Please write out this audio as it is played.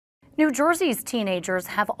New Jersey's teenagers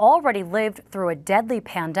have already lived through a deadly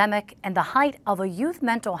pandemic and the height of a youth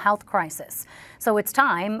mental health crisis. So it's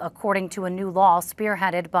time, according to a new law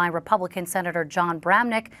spearheaded by Republican Senator John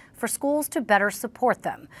Bramnick, for schools to better support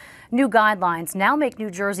them. New guidelines now make New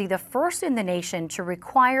Jersey the first in the nation to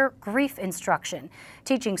require grief instruction,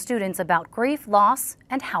 teaching students about grief, loss,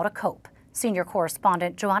 and how to cope. Senior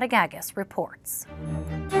correspondent Briana Vannozzi reports.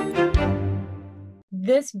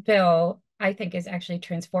 This bill, I think, is actually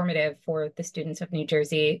transformative for the students of New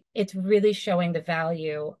Jersey. It's really showing the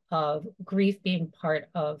value of grief being part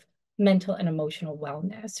of mental and emotional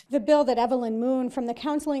wellness. The bill that Evelyn Moon from the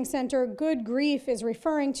counseling center Good Grief is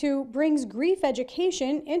referring to brings grief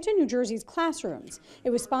education into New Jersey's classrooms. It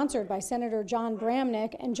was sponsored by Senator John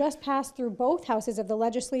Bramnick and just passed through both houses of the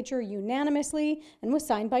legislature unanimously and was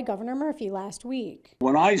signed by Governor Murphy last week.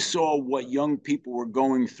 When I saw what young people were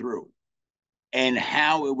going through and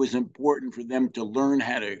how it was important for them to learn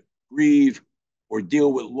how to grieve or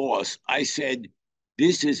deal with loss, I said,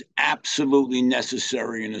 this is absolutely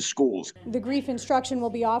necessary in the schools. The grief instruction will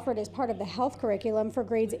be offered as part of the health curriculum for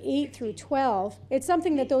grades 8 through 12. It's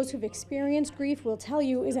something that those who've experienced grief will tell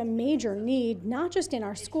you is a major need, not just in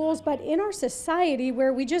our schools, but in our society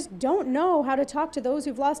where we just don't know how to talk to those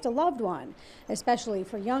who've lost a loved one. Especially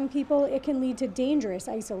for young people, it can lead to dangerous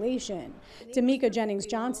isolation. Damika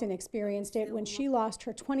Jennings-Johnson experienced it when she lost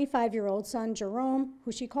her 25-year-old son, Jerome,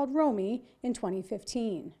 who she called Romy, in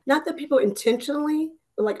 2015. Not that people intentionally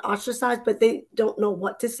like ostracized, but they don't know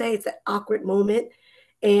what to say. It's an awkward moment.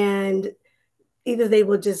 And either they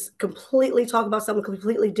will just completely talk about something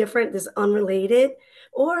completely different that's unrelated,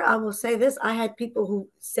 or I will say this, I had people who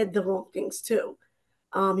said the wrong things too.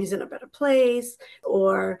 He's in a better place,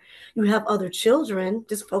 or you have other children,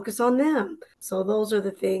 just focus on them. So those are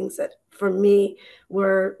the things that for me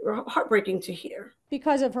were heartbreaking to hear.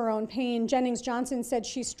 Because of her own pain, Jennings-Johnson said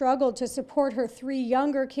she struggled to support her 3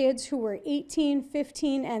 younger kids who were 18,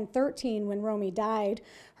 15, and 13 when Romy died.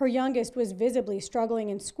 Her youngest was visibly struggling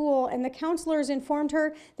in school, and the counselors informed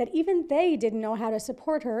her that even they didn't know how to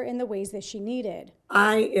support her in the ways that she needed.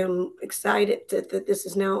 I am excited that this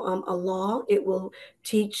is now a law. It will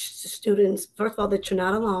teach students, first of all, that you're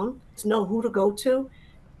not alone, to know who to go to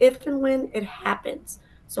if and when it happens.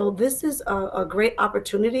 So this is a great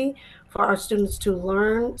opportunity for our students to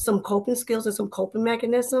learn some coping skills and some coping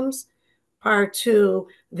mechanisms prior to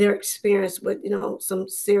their experience with, some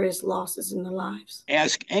serious losses in their lives.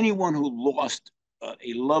 Ask anyone who lost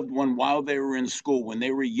a loved one while they were in school, when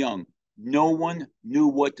they were young. No one knew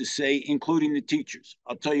what to say, including the teachers.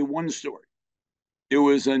 I'll tell you one story. There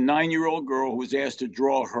was a 9-year-old girl who was asked to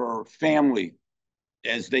draw her family,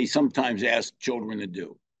 as they sometimes ask children to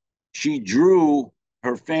do. She drew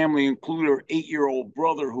her family, including her 8-year-old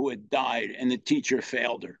brother who had died, and the teacher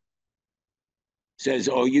failed her. Says,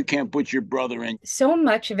 oh, you can't put your brother in. So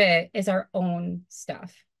much of it is our own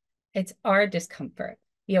stuff. It's our discomfort.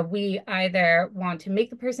 We either want to make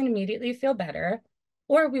the person immediately feel better,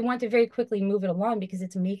 or we want to very quickly move it along because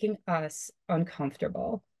it's making us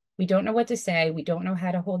uncomfortable. We don't know what to say. We don't know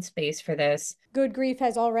how to hold space for this. Good Grief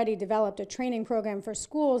has already developed a training program for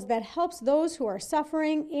schools that helps those who are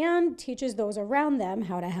suffering and teaches those around them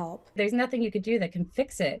how to help. There's nothing you could do that can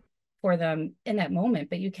fix it for them in that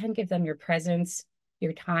moment, but you can give them your presence,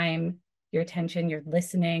 your time, your attention, your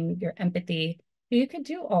listening, your empathy. You could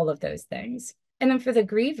do all of those things. And then for the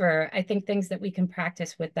griever, I think things that we can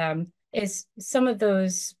practice with them is some of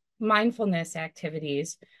those mindfulness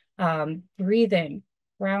activities, breathing,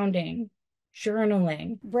 grounding,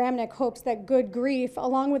 journaling. Bramnick hopes that Good Grief,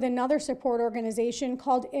 along with another support organization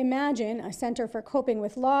called Imagine, a center for coping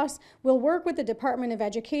with loss, will work with the Department of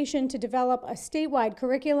Education to develop a statewide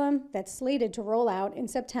curriculum that's slated to roll out in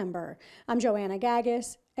September. I'm Briana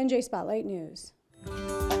Vannozzi, NJ Spotlight News.